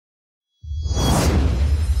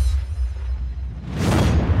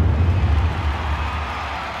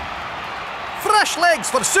Cross legs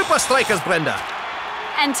for Supa Strikas, Brenda.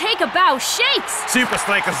 And take a bow shakes. Supa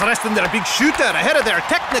Strikas resting their big shooter ahead of their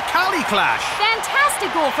Technicali clash.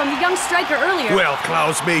 Fantastic goal from the young striker earlier. Well,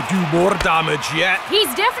 Klaus may do more damage yet.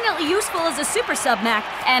 He's definitely useful as a super sub, Mac.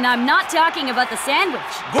 And I'm not talking about the sandwich.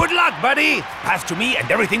 Good luck, buddy. Pass to me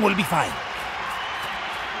and everything will be fine.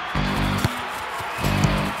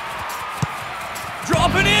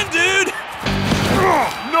 Drop it in, dude!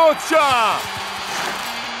 Nocha!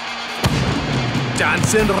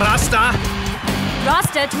 Dancing Rasta.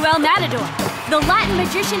 Rasta to El Matador. The Latin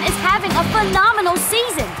magician is having a phenomenal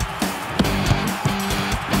season.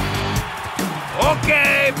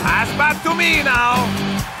 Okay, pass back to me now.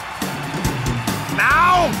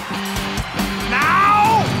 Now!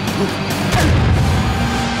 Now!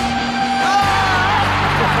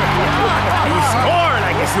 You score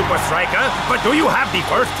like a super striker, but do you have the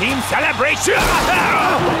first team celebration?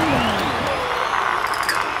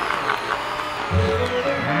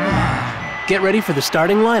 Get ready for the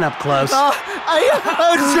starting lineup, Klaus.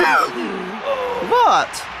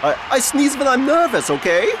 What? I sneeze when I'm nervous,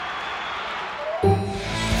 okay?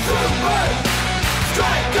 Supa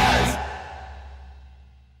Strikas!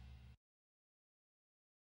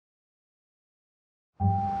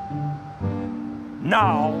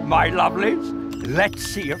 Now, my lovelies, let's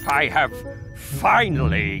see if I have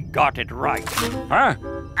finally got it right. Huh?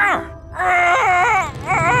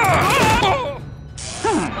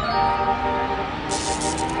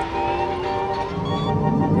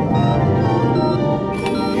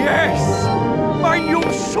 Yes! My new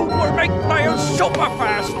super make players super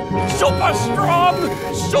fast, super strong,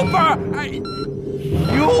 super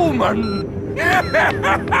human.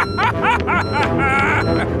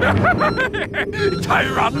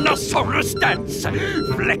 Tyrannosaurus dance,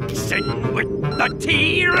 flexing with the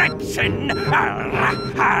T-Rexin.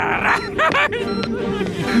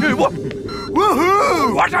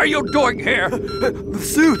 Woohoo! What are you doing here? The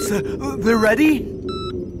suits, they're ready?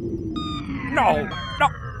 No!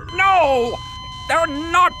 They're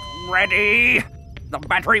not ready! The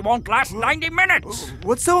battery won't last 90 minutes!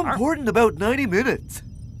 What's so important about 90 minutes?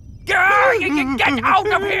 Get out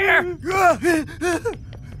of here!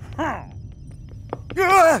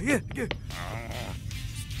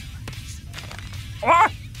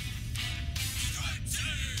 What?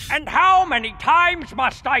 And how many times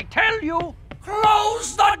must I tell you?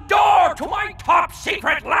 Close the door to my top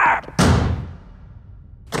secret lab!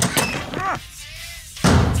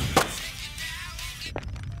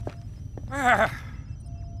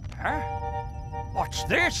 What's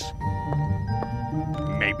this?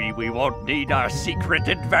 Maybe we won't need our secret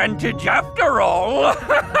advantage after all.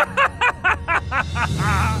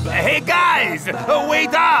 Hey guys,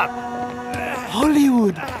 wait up!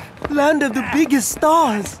 Hollywood, land of the biggest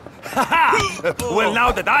stars. Well,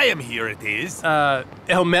 now that I am here, it is.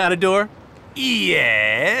 El Matador?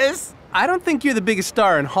 Yes? I don't think you're the biggest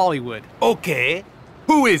star in Hollywood. Okay.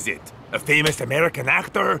 Who is it? A famous American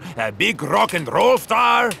actor? A big rock and roll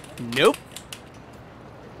star? Nope.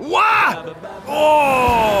 What?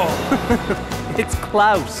 Oh! It's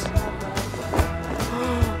Klaus.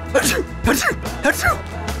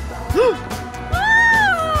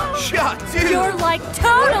 Shot, dude. You're like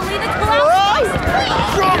totally the Klaus.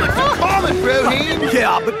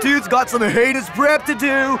 Yeah, but dude's got some heinous prep to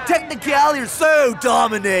do. Technicali are so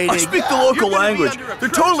dominating. I speak the local language. They're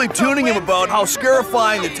totally tuning him about how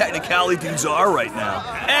scarifying the Technicali dudes are right now.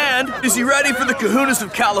 And is he ready for the kahunas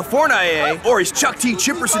of California, eh? Or is Chuck T.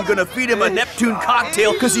 Chipperson gonna feed him a Neptune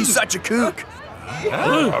cocktail because he's such a kook?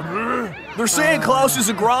 They're saying Klaus is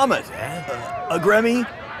a grommet. A Grammy?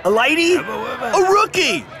 A lady? A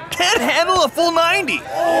rookie! Can't handle a full 90!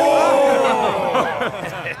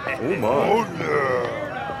 Oh my.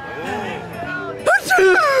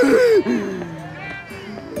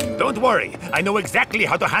 Don't worry, I know exactly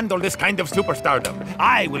how to handle this kind of superstardom.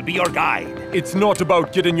 I will be your guide. It's not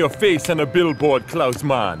about getting your face on a billboard, Klaus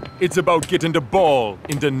man. It's about getting the ball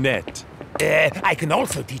in the net. I can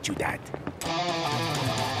also teach you that.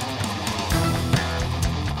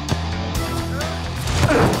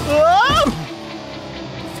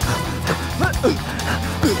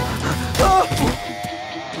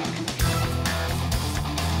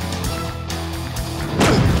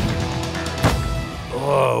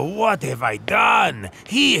 Oh, what have I done?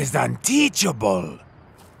 He is unteachable.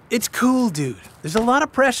 It's cool, dude. There's a lot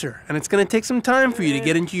of pressure, and it's gonna take some time for you to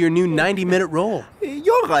get into your new 90-minute role.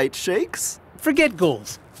 You're right, Shakes. Forget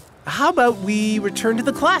goals. How about we return to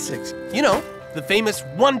the classics? You know, the famous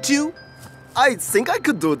 1-2. I think I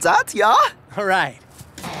could do that, yeah? All right.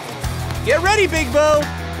 Get ready, Big Bo.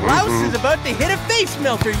 Klaus is about to hit a face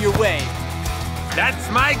melter your way. That's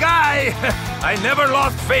my guy. I never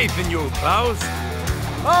lost faith in you, Klaus.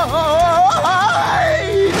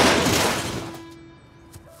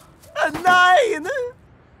 A 9!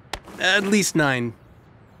 At least 9.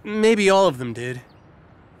 Maybe all of them did.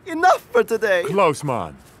 Enough for today. Klaus,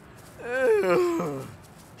 man.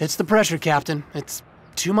 It's the pressure, Captain. It's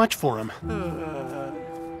too much for him.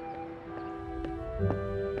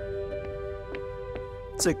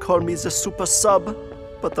 They call me the super sub,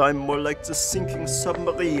 but I'm more like the sinking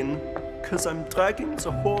submarine, 'cause I'm dragging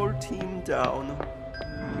the whole team down.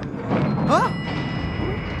 Huh?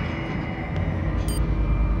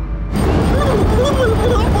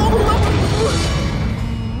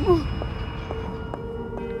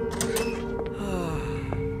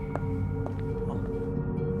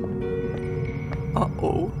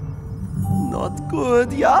 Uh-oh. Not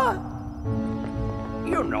good, yeah?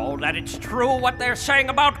 You know that it's true what they're saying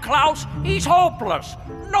about Klaus. He's hopeless.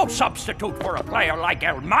 No substitute for a player like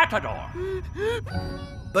El Matador.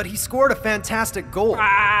 But he scored a fantastic goal.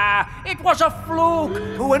 It was a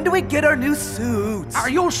fluke. When do we get our new suits? Are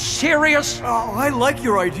you serious? Oh, I like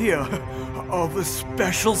your idea of a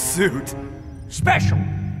special suit. Special.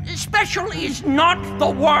 Special is not the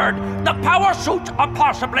word. The power suits are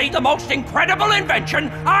possibly the most incredible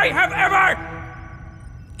invention I have ever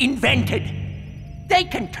invented. They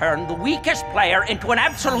can turn the weakest player into an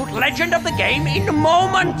absolute legend of the game in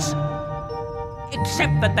moments.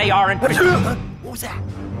 Except that they aren't. What was that?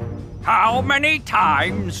 How many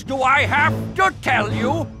times do I have to tell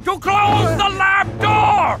you to close the lab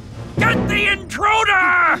door? Get the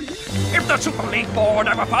intruder! If the Super League board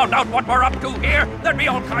ever found out what we're up to here, there'd be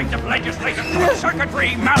all kinds of legislative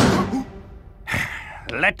circuitry.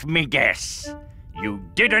 Let me guess. You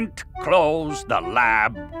didn't close the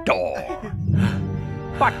lab door.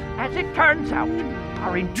 But as it turns out,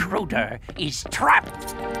 our intruder is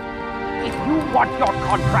trapped. If you want your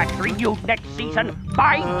contract renewed next season,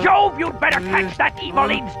 by Jove, you'd better catch that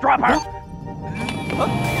evil eavesdropper!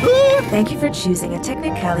 Thank you for choosing a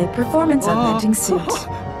Technicali performance augmenting suit.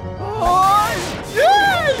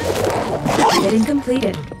 Getting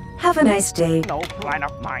completed. Have a nice day. No plan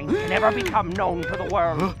of mine can ever become known to the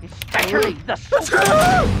world, especially the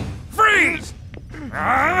super... Freeze!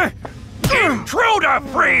 Intruder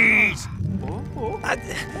freeze!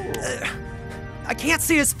 I can't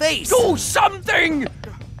see his face. Do something!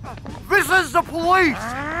 This is the police.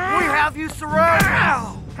 We have you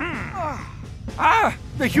surrounded.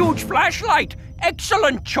 The huge flashlight.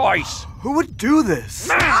 Excellent choice. Who would do this?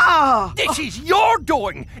 This is your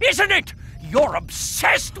doing, isn't it? You're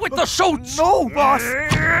obsessed with the suits. No, boss.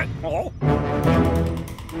 Oh.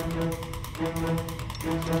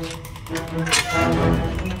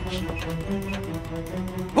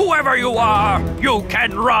 Whoever you are, you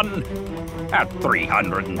can run at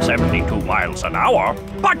 372 miles an hour,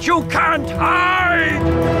 but you can't hide!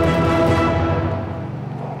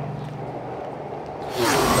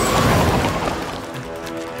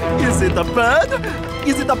 Is it a bird?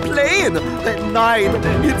 Is it a plane? 9.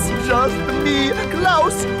 It's just me,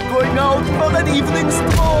 Klaus, going out for an evening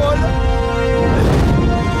stroll.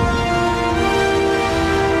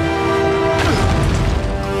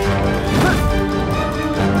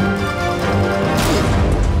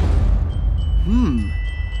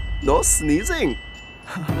 No sneezing.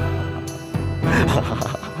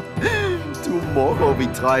 Tomorrow we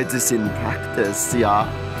try this in practice, yeah.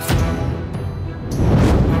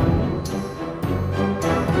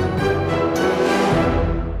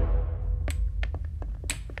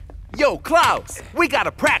 Yo, Klaus, we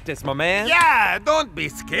gotta practice, my man. Yeah, don't be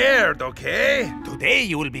scared, okay? Today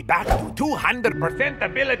you will be back to 200%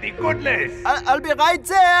 ability goodness. I'll be right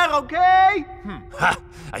there, okay? Ha!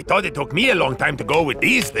 I thought it took me a long time to go with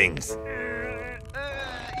these things.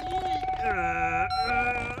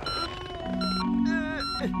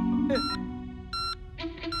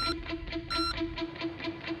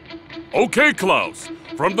 Okay, Klaus.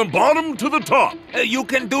 From the bottom to the top. You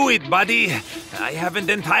can do it, buddy. I haven't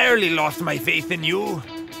entirely lost my faith in you.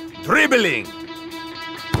 Dribbling.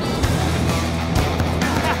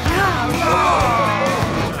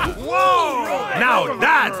 Whoa! Now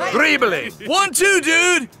that's dribbling. 1-2,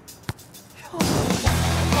 dude.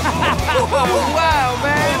 Wow,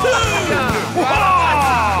 man!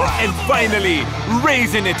 And finally,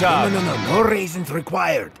 raising it up. No raisins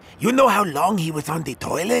required. You know how long he was on the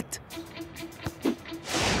toilet?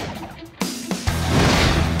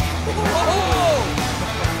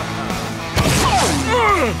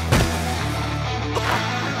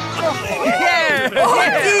 Yeah!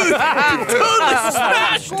 Dude, you totally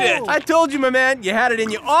smashed it! I told you, my man, you had it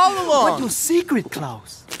in you all along. What's your secret,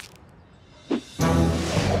 Klaus?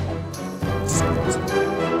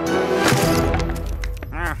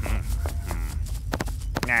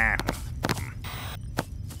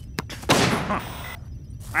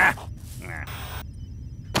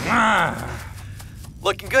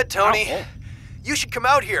 Looking good, Tony. You should come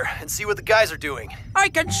out here and see what the guys are doing. I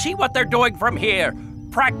can see what they're doing from here.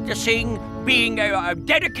 Practicing, being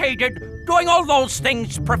dedicated, doing all those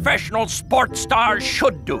things professional sports stars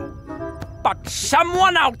should do. But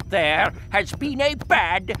someone out there has been a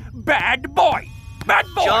bad boy. Bad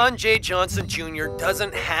boy! John J. Johnson Jr.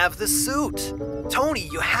 doesn't have the suit. Tony,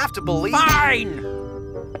 you have to believe... Fine!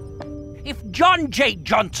 If John J.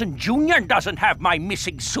 Johnson Jr. doesn't have my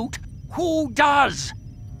missing suit, who does?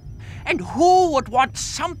 And who would want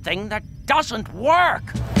something that doesn't work?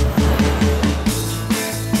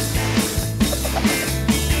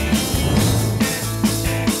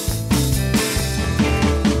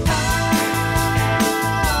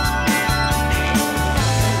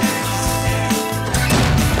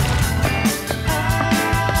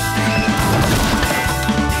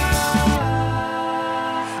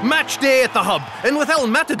 Match day at the hub, and with El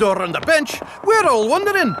Matador on the bench, we're all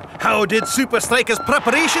wondering, how did Supa Strikas'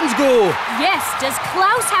 preparations go? Yes, does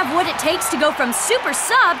Klaus have what it takes to go from super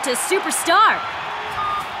sub to superstar?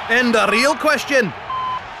 And the real question,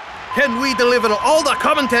 can we deliver all the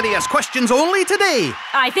commentary as questions only today?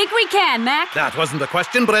 I think we can, Mac. That wasn't a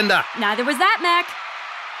question, Brenda. Neither was that, Mac.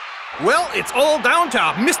 Well, it's all down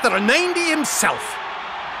to Mr. 90 himself.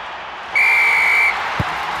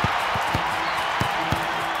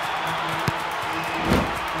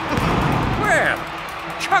 Well,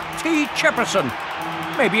 Chuck T. Chipperson,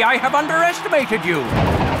 maybe I have underestimated you.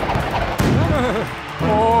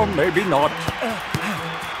 Or maybe not.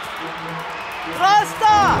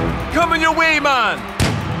 Rasta! Coming your way, man!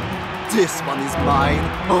 This one is mine.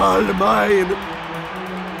 All mine.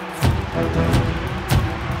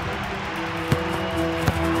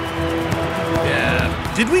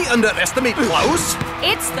 Did we underestimate Klaus?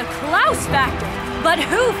 It's the Klaus factor. But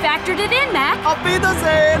who factored it in, Mac? Auf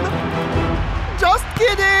Wiedersehen. Just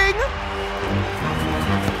kidding.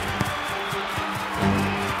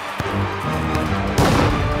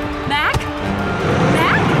 Mac?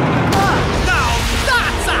 Mac? Now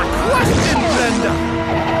that's a question, Brenda!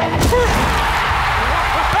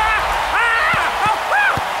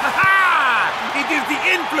 It is the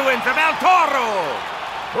influence of El Toro!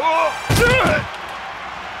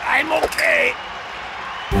 I'm okay.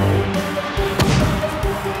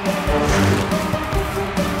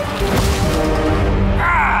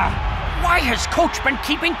 Why has Coach been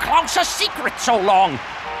keeping Klaus a secret so long?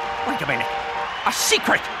 Wait a minute. A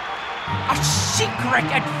secret? A secret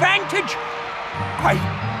advantage? I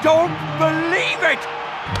don't believe it!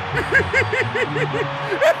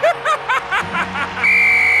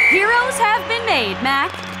 Heroes have been made,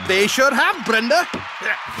 Mac. They sure have, Brenda.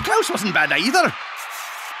 Klaus wasn't bad either.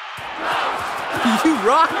 You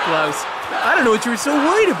rock, Klaus. I don't know what you were so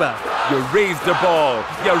worried about. You raised the ball,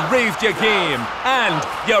 you raised your game, and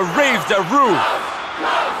you raised the roof.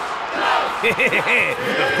 A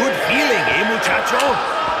good feeling, eh, muchacho?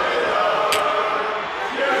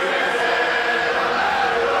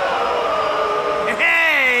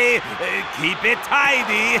 Hey, keep it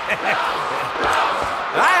tidy.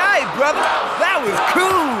 Aye, brother. That was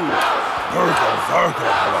cool.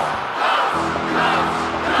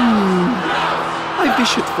 I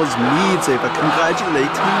wish it was me they were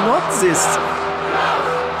congratulating, not this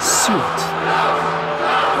suit.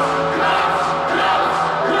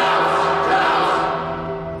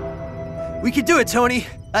 We can do it, Tony.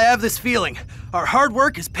 I have this feeling. Our hard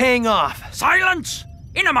work is paying off. Silence!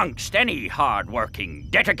 In amongst any hard-working,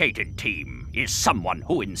 dedicated team is someone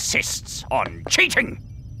who insists on cheating.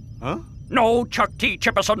 Huh? No, Chuck T.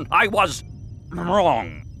 Chipperson, I was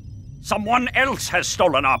wrong. Someone else has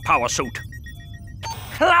stolen our power suit.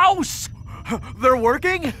 Klaus! They're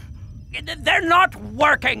working? They're not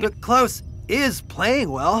working. But Klaus is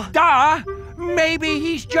playing well. Duh! Maybe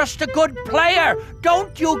he's just a good player.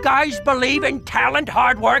 Don't you guys believe in talent,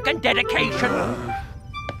 hard work, and dedication?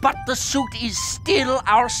 But the suit is still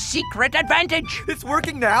our secret advantage. It's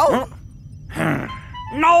working now?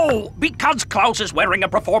 No, because Klaus is wearing a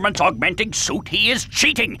performance-augmenting suit, he is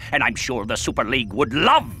cheating. And I'm sure the Super League would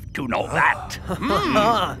love to know that.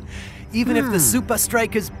 Even if the Supa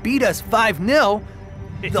Strikas beat us 5-0,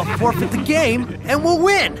 they'll forfeit the game and we'll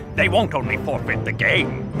win. They won't only forfeit the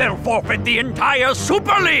game, they'll forfeit the entire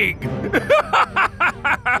Super League.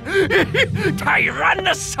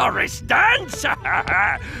 Tyrannosaurus dance.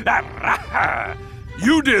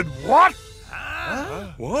 You did what?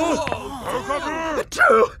 What?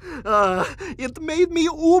 It made me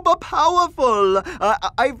uber powerful.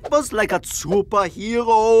 I was like a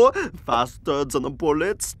superhero, faster than a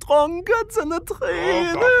bullet, stronger than a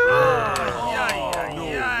train.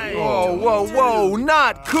 Whoa,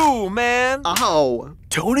 not cool, man. Ow.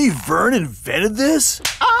 Toni Vern invented this?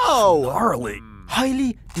 Ow. Gnarly.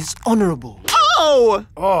 Highly dishonorable. Ow.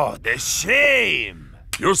 Oh, the shame!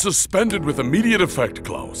 You're suspended with immediate effect,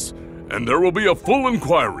 Klaus. And there will be a full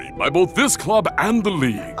inquiry by both this club and the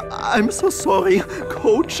league. I'm so sorry,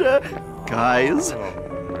 Coach. Guys.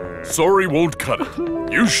 Sorry won't cut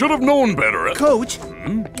it. You should have known better. Coach,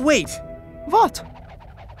 wait. What?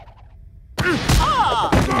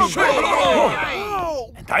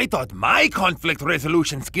 And I thought my conflict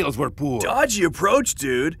resolution skills were poor. Dodgy approach,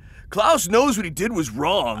 dude. Klaus knows what he did was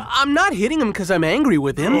wrong. I'm not hitting him because I'm angry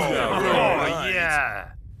with him. Yeah.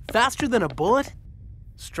 Faster than a bullet?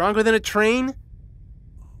 Stronger than a train?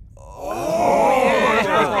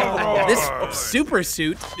 This super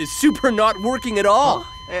suit is super not working at all.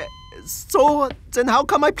 So, then how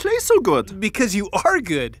come I play so good? Because you are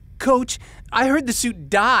good. Coach, I heard the suit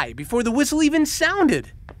die before the whistle even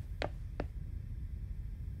sounded.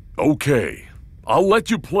 Okay, I'll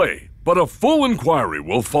let you play, but a full inquiry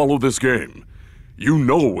will follow this game. You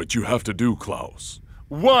know what you have to do, Klaus.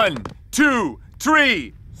 1, 2,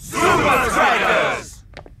 3. Supa Strikas!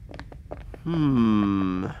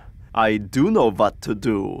 I do know what to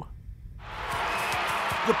do.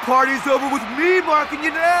 The party's over with me marking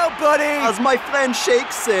you now, buddy. As my friend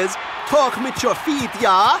Shake says, talk with your feet,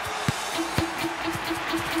 yeah?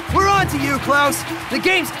 We're on to you, Klaus. The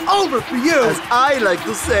game's over for you. As I like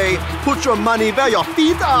to say, put your money where your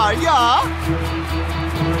feet are, yeah?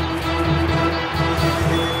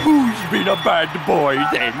 Who's been a bad boy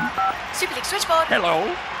then? Super League switchboard.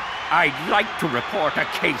 Hello? I'd like to report a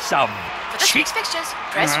case of For this week's fixtures,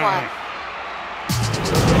 press 1.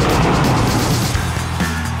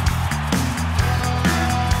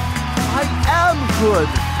 I am good.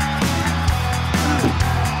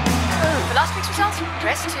 For last week's results,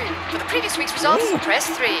 press 2. For the previous week's results, press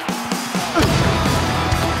 3.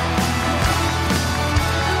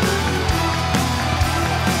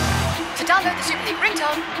 To download the Super League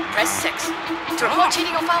ringtone, press 6. To report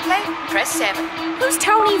cheating or foul play, press 7. Who's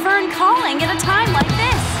Toni Vern calling at a time like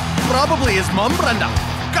this? Probably his mum, Brenda.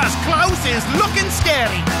 Cause Klaus is looking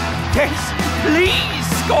scary. Yes, please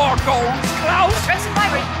score goals, Klaus. For Trends and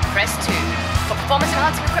Library, press 2. For performance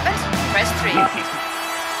enhancing equipment, press 3.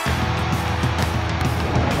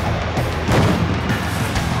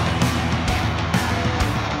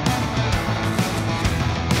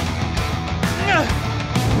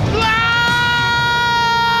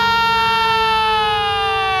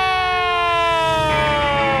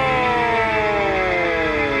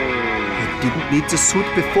 Didn't need the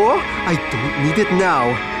suit before, I don't need it now.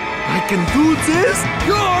 I can do this.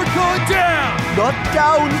 You're going down. Not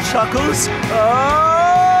down, Chuckles.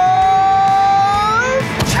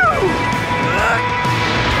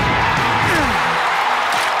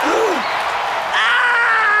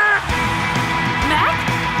 Mac?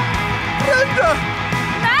 Brenda!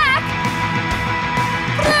 Mac?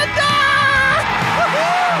 Brenda!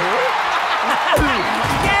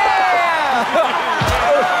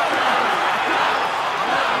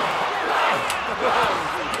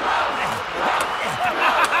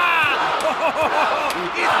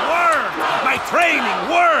 My training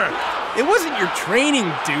worked! It wasn't your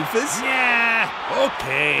training, doofus. Yeah,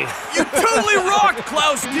 okay. You totally rocked,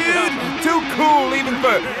 Klaus, dude. Too cool even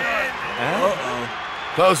for...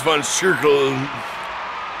 Klaus von Schirkel.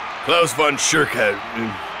 Klaus von Schirkel.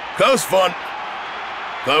 Klaus von...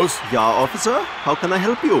 Klaus? Yeah, officer? How can I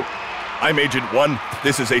help you? I'm Agent 1.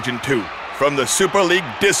 This is Agent 2. From the Super League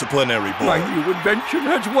Disciplinary My Board. new invention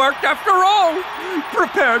has worked after all.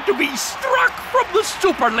 Prepare to be struck from the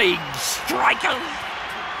Super League Strikers.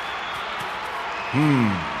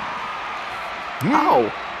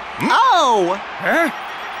 Ow! Ow! Huh?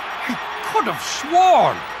 I could have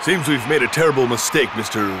sworn. Seems we've made a terrible mistake,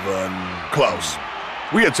 Mr. Klaus.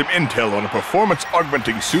 We had some intel on a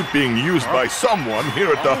performance-augmenting suit being used by someone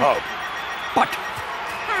here at the hub. But...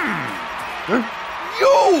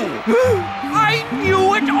 You! I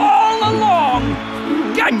knew it all along!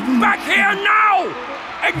 Get back here now!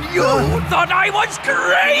 And you thought I was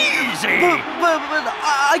crazy! But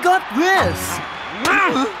I got this.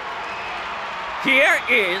 Here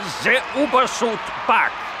is the Ubersuit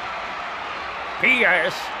back.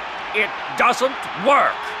 P.S. It doesn't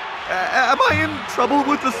work. Am I in trouble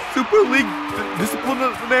with the Super League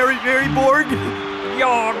Disciplinary Board?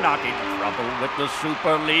 You're not in trouble with the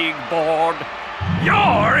Super League Board.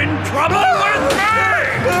 You're in trouble with me!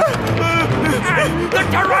 And the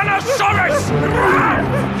Tyrannosaurus!